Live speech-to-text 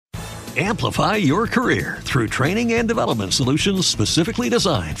Amplify your career through training and development solutions specifically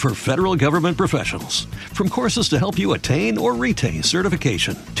designed for federal government professionals. From courses to help you attain or retain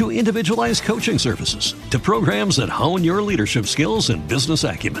certification, to individualized coaching services, to programs that hone your leadership skills and business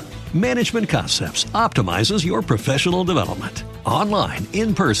acumen, Management Concepts optimizes your professional development. Online,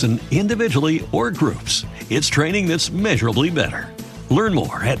 in person, individually, or groups, it's training that's measurably better. Learn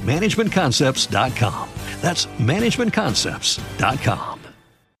more at managementconcepts.com. That's managementconcepts.com.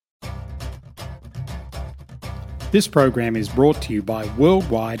 This program is brought to you by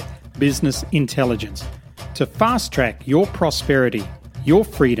Worldwide Business Intelligence. To fast-track your prosperity, your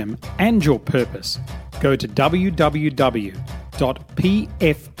freedom, and your purpose, go to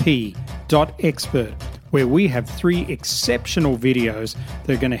www.pfp.expert, where we have 3 exceptional videos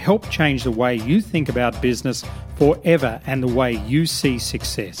that are going to help change the way you think about business forever and the way you see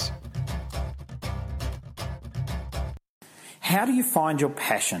success. How do you find your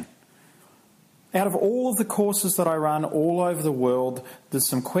passion? Out of all of the courses that I run all over the world, there's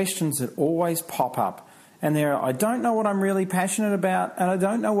some questions that always pop up. And I don't know what I'm really passionate about, and I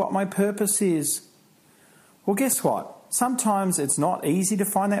don't know what my purpose is. Well, guess what? Sometimes it's not easy to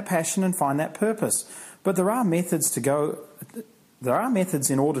find that passion and find that purpose. But there are methods in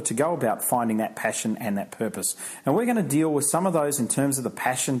order to go about finding that passion and that purpose. And we're going to deal with some of those in terms of the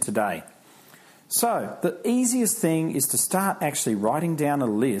passion today. So, the easiest thing is to start actually writing down a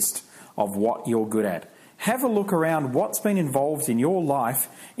list of what you're good at. Have a look around what's been involved in your life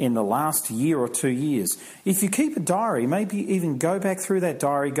in the last year or 2 years. If you keep a diary, maybe even go back through that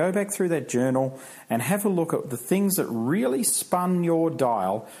diary, go back through that journal, and have a look at the things that really spun your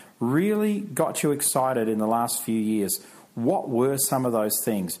dial, really got you excited in the last few years. What were some of those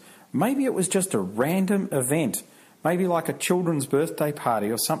things? Maybe it was just a random event, maybe like a children's birthday party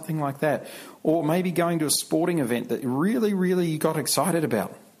or something like that, or maybe going to a sporting event that really, really you got excited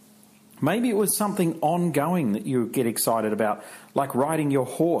about. Maybe it was something ongoing that you get excited about, like riding your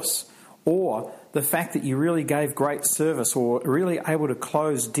horse, or the fact that you really gave great service or really able to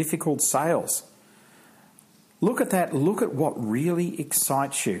close difficult sales. Look at that. Look at what really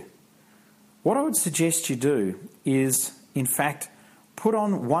excites you. What I would suggest you do is, in fact, put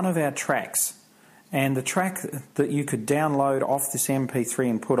on one of our tracks. And the track that you could download off this MP3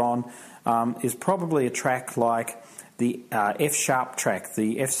 and put on is probably a track like the F-sharp track,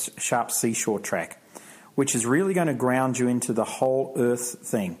 the F-sharp C-sharp track, which is really going to ground you into the whole earth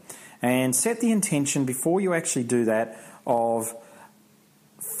thing. And set the intention before you actually do that of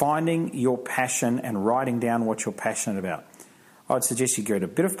finding your passion and writing down what you're passionate about. I'd suggest you get a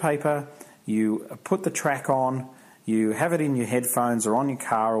bit of paper, you put the track on, you have it in your headphones or on your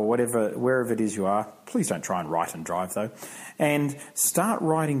car or wherever it is you are. Please don't try and write and drive though. And start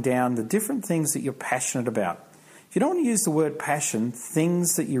writing down the different things that you're passionate about. If you don't want to use the word passion,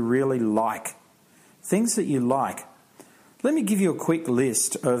 things that you really like. Things that you like. Let me give you a quick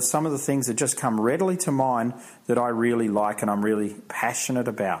list of some of the things that just come readily to mind that I really like and I'm really passionate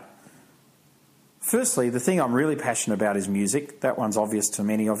about. Firstly, the thing I'm really passionate about is music. That one's obvious to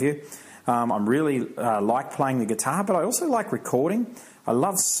many of you. I'm really like playing the guitar, but I also like recording. I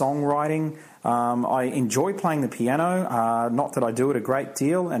love songwriting. I enjoy playing the piano. Not that I do it a great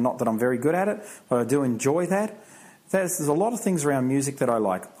deal and not that I'm very good at it, but I do enjoy that. There's a lot of things around music that I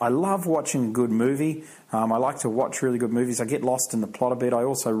like. I love watching a good movie. I like to watch really good movies. I get lost in the plot a bit. I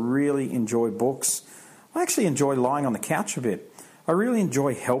also really enjoy books. I actually enjoy lying on the couch a bit. I really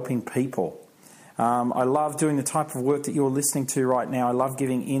enjoy helping people. I love doing the type of work that you're listening to right now. I love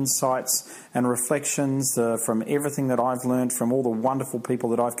giving insights and reflections from everything that I've learned from all the wonderful people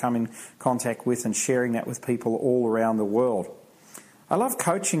that I've come in contact with and sharing that with people all around the world. I love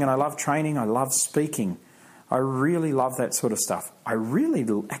coaching and I love training. I love speaking. I really love that sort of stuff. I really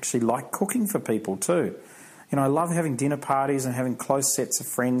actually like cooking for people too. You know, I love having dinner parties and having close sets of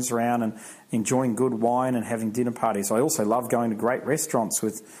friends around and enjoying good wine and having dinner parties. I also love going to great restaurants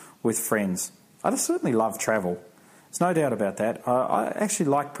with friends. I certainly love travel. There's no doubt about that. I actually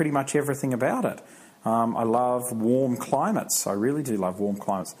like pretty much everything about it. I love warm climates. I really do love warm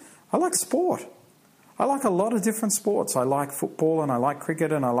climates. I like sport. I like a lot of different sports. I like football and I like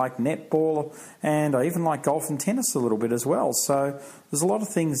cricket and I like netball and I even like golf and tennis a little bit as well. So there's a lot of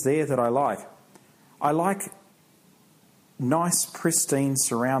things there that I like. I like nice, pristine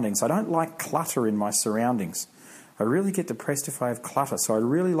surroundings. I don't like clutter in my surroundings. I really get depressed if I have clutter, so I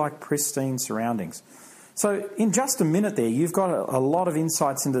really like pristine surroundings. So in just a minute there, you've got a lot of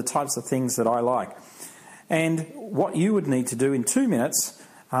insights into the types of things that I like. And what you would need to do in 2 minutes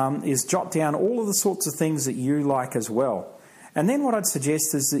is jot down all of the sorts of things that you like as well. And then what I'd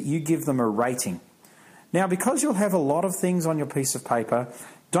suggest is that you give them a rating. Now, because you'll have a lot of things on your piece of paper,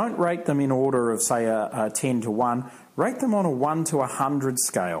 don't rate them in order of, say, a 10 to 1. Rate them on a 1 to 100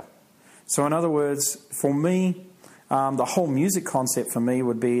 scale. So in other words, for me, the whole music concept for me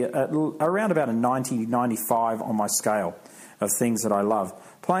would be around about a 90, 95 on my scale of things that I love.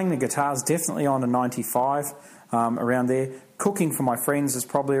 Playing the guitar is definitely on a 95, around there. Cooking for my friends is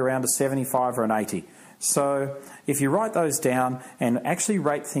probably around a 75 or an 80. So if you write those down and actually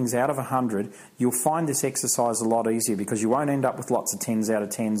rate things out of 100, you'll find this exercise a lot easier because you won't end up with lots of 10s out of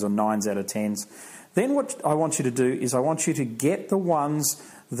 10s or 9s out of 10s. Then what I want you to do is I want you to get the ones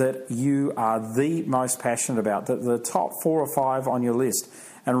that you are the most passionate about, the top 4 or 5 on your list,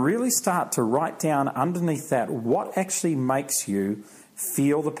 and really start to write down underneath that what actually makes you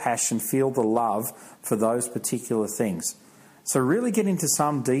feel the passion, feel the love for those particular things. So really get into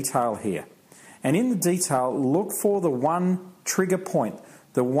some detail here. And in the detail, look for the one trigger point,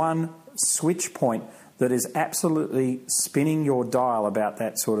 the one switch point that is absolutely spinning your dial about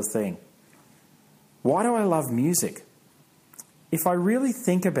that sort of thing. Why do I love music? If I really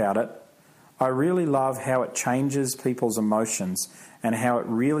think about it, I really love how it changes people's emotions and how it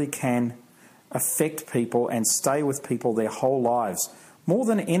really can affect people and stay with people their whole lives. More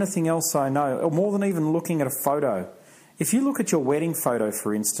than anything else I know, or more than even looking at a photo. If you look at your wedding photo,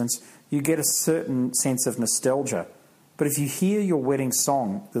 for instance, you get a certain sense of nostalgia. But if you hear your wedding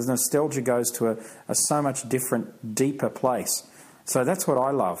song, the nostalgia goes to a so much different, deeper place. So that's what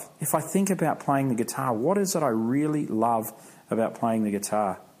I love. If I think about playing the guitar, what is it I really love about playing the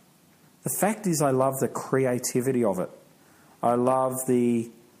guitar? The fact is I love the creativity of it. I love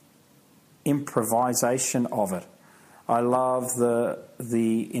the improvisation of it. I love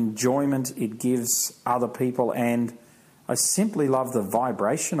the enjoyment it gives other people, and I simply love the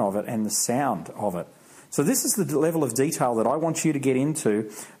vibration of it and the sound of it. So this is the level of detail that I want you to get into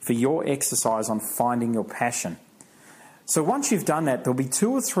for your exercise on finding your passion. So once you've done that, there'll be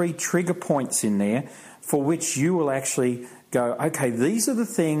 2 or 3 trigger points in there for which you will actually go, okay, these are the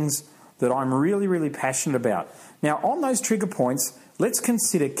things that I'm really, really passionate about. Now, on those trigger points, let's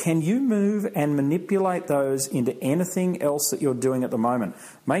consider, can you move and manipulate those into anything else that you're doing at the moment?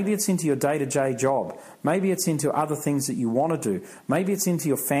 Maybe it's into your day-to-day job. Maybe it's into other things that you want to do. Maybe it's into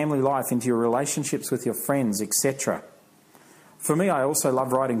your family life, into your relationships with your friends, etc. For me, I also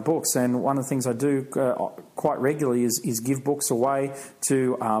love writing books, and one of the things I do quite regularly is give books away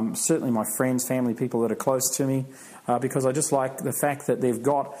to certainly my friends, family, people that are close to me, because I just like the fact that they've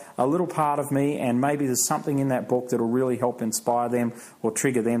got a little part of me, and maybe there's something in that book that will really help inspire them or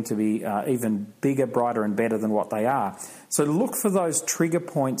trigger them to be even bigger, brighter and better than what they are. So look for those trigger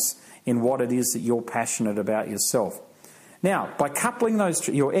points in what it is that you're passionate about yourself. Now, by coupling those,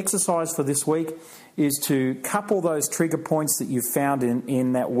 your exercise for this week is to couple those trigger points that you've found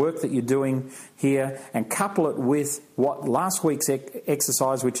in that work that you're doing here, and couple it with what last week's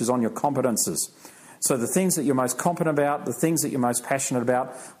exercise, which is on your competences. So the things that you're most competent about, the things that you're most passionate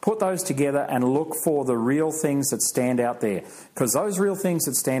about, put those together and look for the real things that stand out there. Because those real things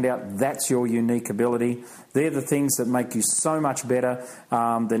that stand out, that's your unique ability. They're the things that make you so much better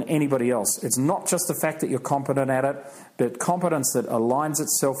than anybody else. It's not just the fact that you're competent at it, but competence that aligns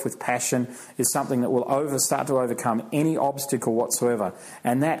itself with passion is something that will start to overcome any obstacle whatsoever.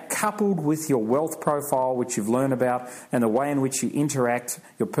 And that, coupled with your wealth profile, which you've learned about, and the way in which you interact,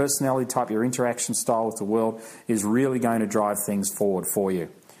 your personality type, your interaction style with the world, is really going to drive things forward for you.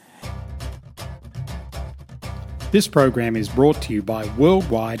 This program is brought to you by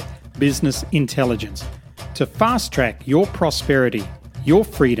Worldwide Business Intelligence. To fast-track your prosperity, your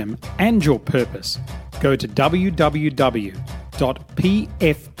freedom, and your purpose, go to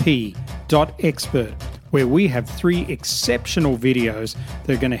www.pfp.expert, where we have 3 exceptional videos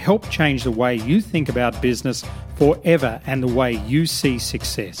that are going to help change the way you think about business forever and the way you see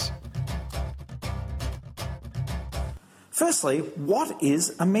success. Firstly, what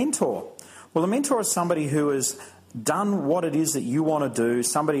is a mentor? Well, a mentor is somebody who has done what it is that you want to do,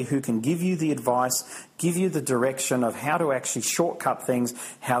 somebody who can give you the advice, give you the direction of how to actually shortcut things,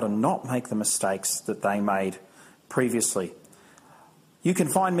 how to not make the mistakes that they made previously. You can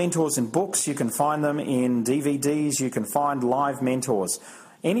find mentors in books, you can find them in DVDs, you can find live mentors.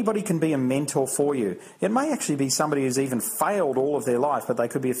 Anybody can be a mentor for you. It may actually be somebody who's even failed all of their life, but they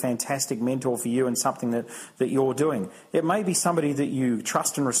could be a fantastic mentor for you in something that you're doing. It may be somebody that you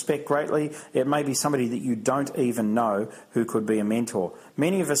trust and respect greatly. It may be somebody that you don't even know who could be a mentor.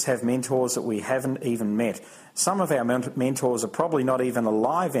 Many of us have mentors that we haven't even met. Some of our mentors are probably not even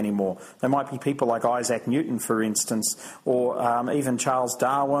alive anymore. They might be people like Isaac Newton, for instance, or even Charles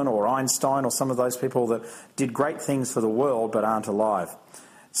Darwin or Einstein, or some of those people that did great things for the world but aren't alive.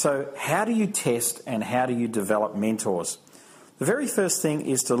 So how do you test and how do you develop mentors? The very first thing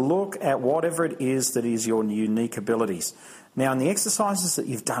is to look at whatever it is that is your unique abilities. Now, in the exercises that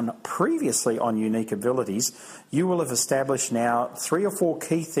you've done previously on unique abilities, you will have established now 3 or 4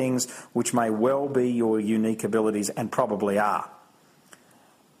 key things which may well be your unique abilities and probably are.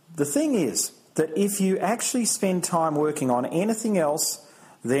 The thing is that if you actually spend time working on anything else,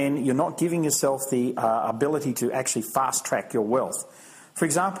 then you're not giving yourself the ability to actually fast track your wealth. For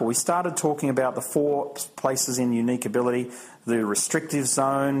example, we started talking about the 4 places in unique ability: the restrictive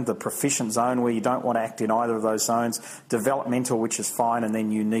zone, the proficient zone where you don't want to act in either of those zones, developmental, which is fine, and then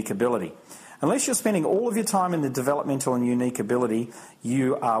unique ability. Unless you're spending all of your time in the developmental and unique ability,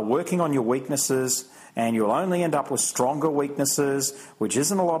 you are working on your weaknesses, and you'll only end up with stronger weaknesses, which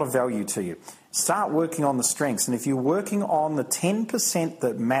isn't a lot of value to you. Start working on the strengths, and if you're working on the 10%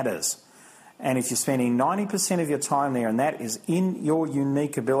 that matters, and if you're spending 90% of your time there and that is in your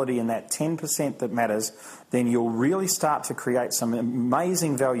unique ability and that 10% that matters, then you'll really start to create some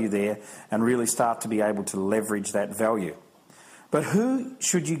amazing value there and really start to be able to leverage that value. But who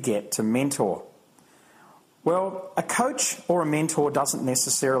should you get to mentor? Well, a coach or a mentor doesn't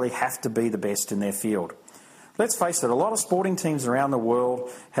necessarily have to be the best in their field. Let's face it, a lot of sporting teams around the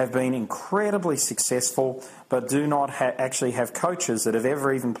world have been incredibly successful but do not actually have coaches that have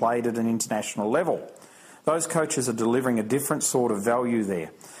ever even played at an international level. Those coaches are delivering a different sort of value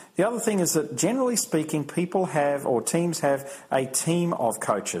there. The other thing is that generally speaking, people have, or teams have, a team of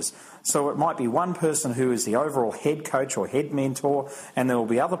coaches. So it might be one person who is the overall head coach or head mentor, and there will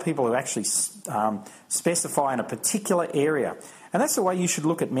be other people who actually specify in a particular area. And that's the way you should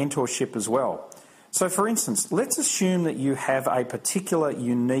look at mentorship as well. So for instance, let's assume that you have a particular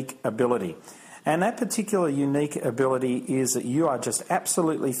unique ability. And that particular unique ability is that you are just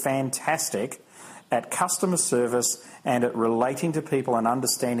absolutely fantastic at customer service and at relating to people and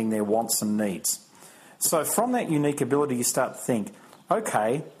understanding their wants and needs. So from that unique ability, you start to think,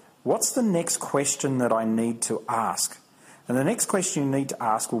 okay, what's the next question that I need to ask? And the next question you need to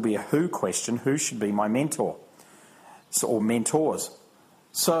ask will be a who question. Who should be my mentor? Or mentors.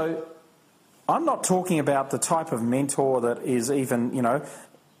 So I'm not talking about the type of mentor that is even,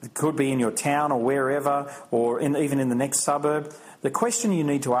 it could be in your town or wherever, or even in the next suburb. The question you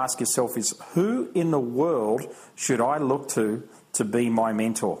need to ask yourself is, who in the world should I look to be my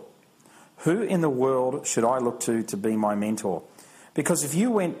mentor? Who in the world should I look to be my mentor? Because if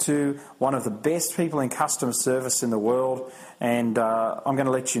you went to one of the best people in customer service in the world, and I'm going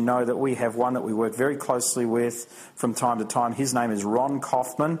to let you know that we have one that we work very closely with from time to time. His name is Ron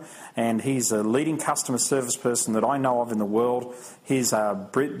Kaufman, and he's a leading customer service person that I know of in the world. His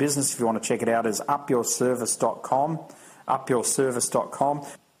business, if you want to check it out, is upyourservice.com. upyourservice.com.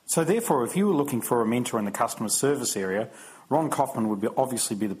 So therefore, if you were looking for a mentor in the customer service area, Ron Kaufman would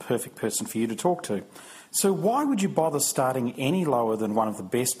obviously be the perfect person for you to talk to. So why would you bother starting any lower than one of the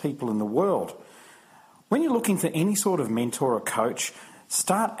best people in the world? When you're looking for any sort of mentor or coach,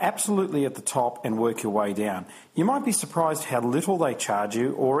 start absolutely at the top and work your way down. You might be surprised how little they charge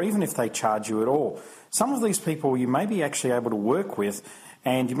you, or even if they charge you at all. Some of these people you may be actually able to work with,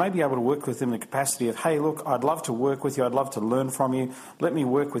 and you may be able to work with them in the capacity of, hey, look, I'd love to work with you. I'd love to learn from you. Let me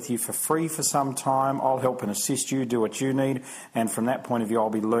work with you for free for some time. I'll help and assist you, do what you need. And from that point of view, I'll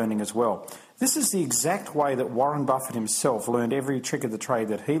be learning as well. This is the exact way that Warren Buffett himself learned every trick of the trade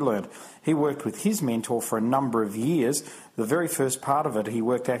that he learned. He worked with his mentor for a number of years. The very first part of it, he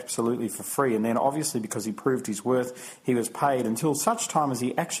worked absolutely for free. And then obviously because he proved his worth, he was paid until such time as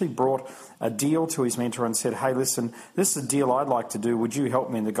he actually brought a deal to his mentor and said, hey, listen, this is a deal I'd like to do. Would you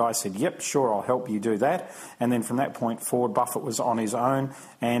help me? And the guy said, yep, sure, I'll help you do that. And then from that point forward, Buffett was on his own.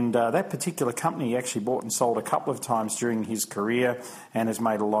 And that particular company he actually bought and sold a couple of times during his career and has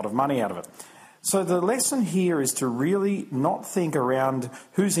made a lot of money out of it. So the lesson here is to really not think around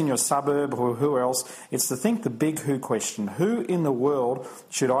who's in your suburb or who else. It's to think the big who question. Who in the world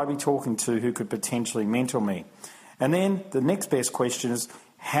should I be talking to who could potentially mentor me? And then the next best question is,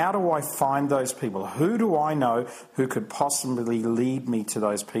 how do I find those people? Who do I know who could possibly lead me to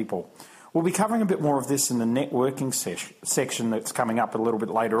those people? We'll be covering a bit more of this in the networking section that's coming up a little bit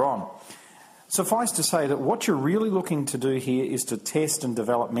later on. Suffice to say that what you're really looking to do here is to test and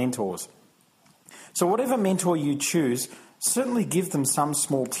develop mentors. So whatever mentor you choose, certainly give them some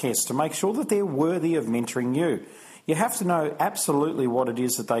small test to make sure that they're worthy of mentoring you. You have to know absolutely what it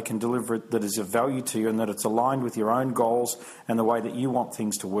is that they can deliver that is of value to you and that it's aligned with your own goals and the way that you want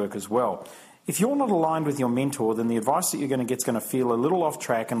things to work as well. If you're not aligned with your mentor, then the advice that you're going to get is going to feel a little off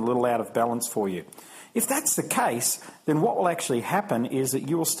track and a little out of balance for you. If that's the case, then what will actually happen is that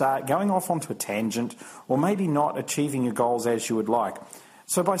you will start going off onto a tangent or maybe not achieving your goals as you would like.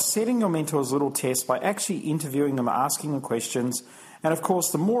 So by setting your mentors little tests, by actually interviewing them, asking them questions, and of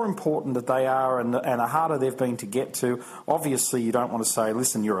course the more important that they are and the harder they've been to get to, obviously you don't want to say,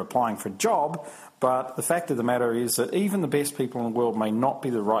 listen, you're applying for a job, but the fact of the matter is that even the best people in the world may not be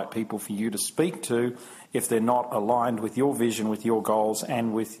the right people for you to speak to if they're not aligned with your vision, with your goals,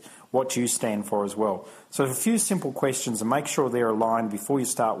 and with what you stand for as well. So a few simple questions and make sure they're aligned before you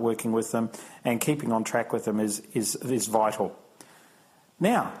start working with them, and keeping on track with them is vital.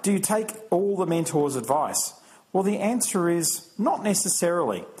 Now, do you take all the mentors' advice? Well, the answer is not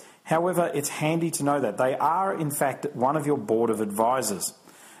necessarily. However, it's handy to know that they are, in fact, one of your board of advisors.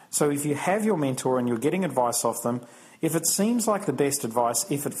 So if you have your mentor and you're getting advice off them, if it seems like the best advice,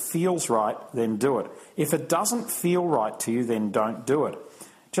 if it feels right, then do it. If it doesn't feel right to you, then don't do it.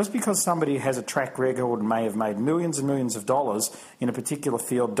 Just because somebody has a track record and may have made millions and millions of dollars in a particular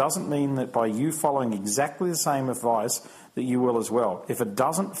field doesn't mean that by you following exactly the same advice that you will as well. If it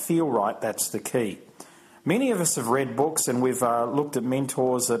doesn't feel right, that's the key. Many of us have read books and we've looked at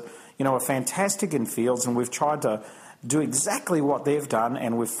mentors that are fantastic in fields, and we've tried to do exactly what they've done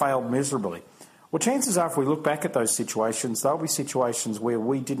and we've failed miserably. Well, chances are if we look back at those situations, there'll be situations where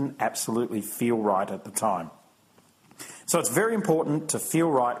we didn't absolutely feel right at the time. So it's very important to feel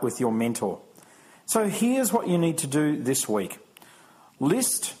right with your mentor. So here's what you need to do this week.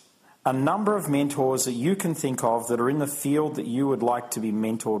 List a number of mentors that you can think of that are in the field that you would like to be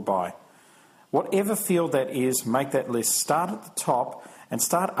mentored by. Whatever field that is, make that list. Start at the top and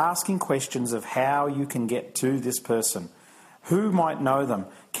start asking questions of how you can get to this person. Who might know them?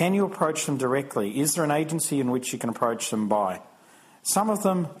 Can you approach them directly? Is there an agency in which you can approach them by? Some of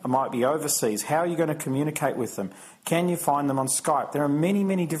them might be overseas. How are you going to communicate with them? Can you find them on Skype? There are many,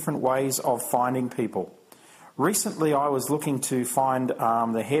 many different ways of finding people. Recently, I was looking to find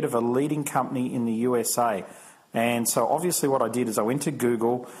the head of a leading company in the USA. And so obviously what I did is I went to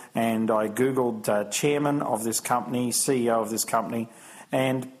Google and I Googled chairman of this company, CEO of this company.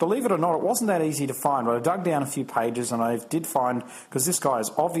 And believe it or not, it wasn't that easy to find, but I dug down a few pages and I did find, because this guy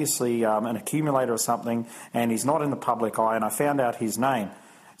is obviously an accumulator or something and he's not in the public eye, and I found out his name.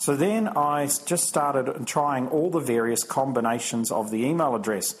 So then I just started trying all the various combinations of the email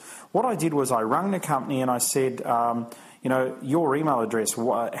address. What I did was I rang the company and I said, your email address,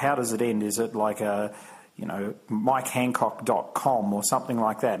 how does it end? Is it like MikeHancock.com or something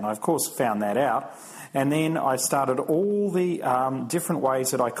like that? And I, of course, found that out. And then I started all the different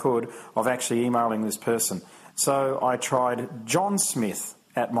ways that I could of actually emailing this person. So I tried John Smith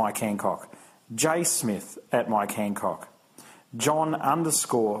at Mike Hancock, J Smith at Mike Hancock,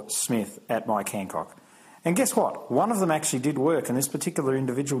 John_Smith at Mike Hancock. And guess what? One of them actually did work, and this particular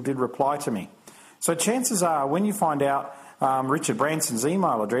individual did reply to me. So chances are, when you find out Richard Branson's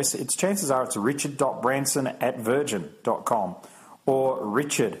email address, chances are it's richard.branson@virgin.com. or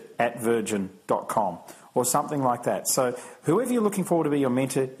richard@virgin.com or something like that. So whoever you're looking for to be your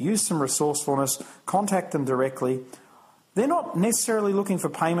mentor, use some resourcefulness, contact them directly. They're not necessarily looking for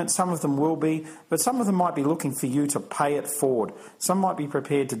payment. Some of them will be, but some of them might be looking for you to pay it forward. Some might be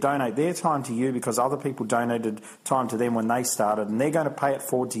prepared to donate their time to you because other people donated time to them when they started, and they're going to pay it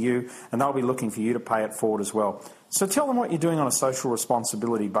forward to you, and they'll be looking for you to pay it forward as well. So tell them what you're doing on a social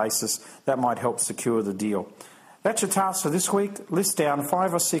responsibility basis. That might help secure the deal. That's your task for this week. List down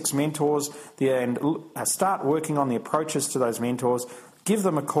 5 or 6 mentors and start working on the approaches to those mentors. Give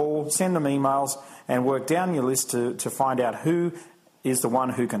them a call, send them emails, and work down your list to find out who is the one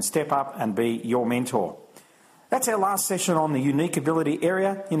who can step up and be your mentor. That's our last session on the unique ability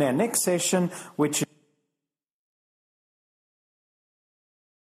area. In our next session, which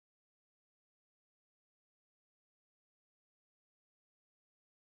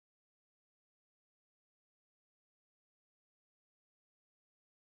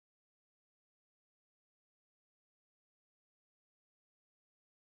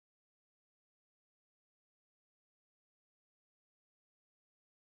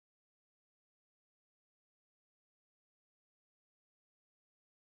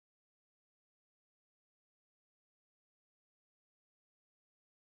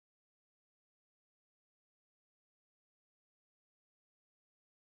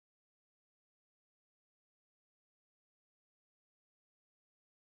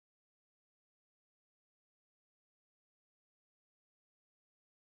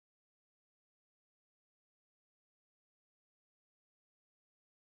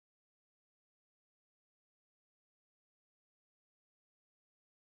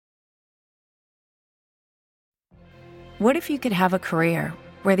What if you could have a career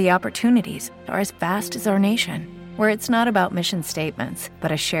where the opportunities are as vast as our nation, where it's not about mission statements,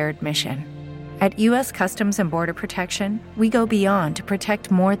 but a shared mission? At U.S. Customs and Border Protection, we go beyond to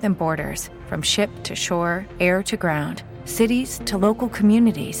protect more than borders. From ship to shore, air to ground, cities to local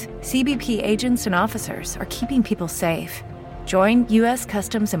communities, CBP agents and officers are keeping people safe. Join U.S.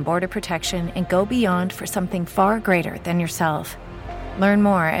 Customs and Border Protection and go beyond for something far greater than yourself. Learn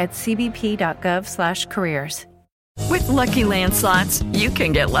more at cbp.gov/careers. With Lucky Land Slots, you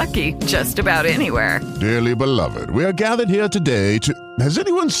can get lucky just about anywhere. Dearly beloved, we are gathered here today to... Has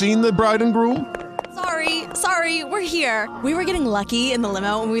anyone seen the bride and groom? Sorry, we're here. We were getting lucky in the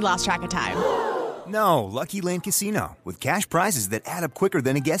limo and we lost track of time. No, Lucky Land Casino, with cash prizes that add up quicker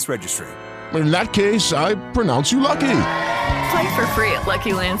than a guest registry. In that case, I pronounce you lucky. Play for free at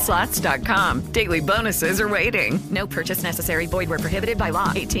LuckyLandSlots.com. Daily bonuses are waiting. No purchase necessary. Void where prohibited by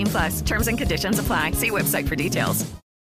law. 18+. Terms and conditions apply. See website for details.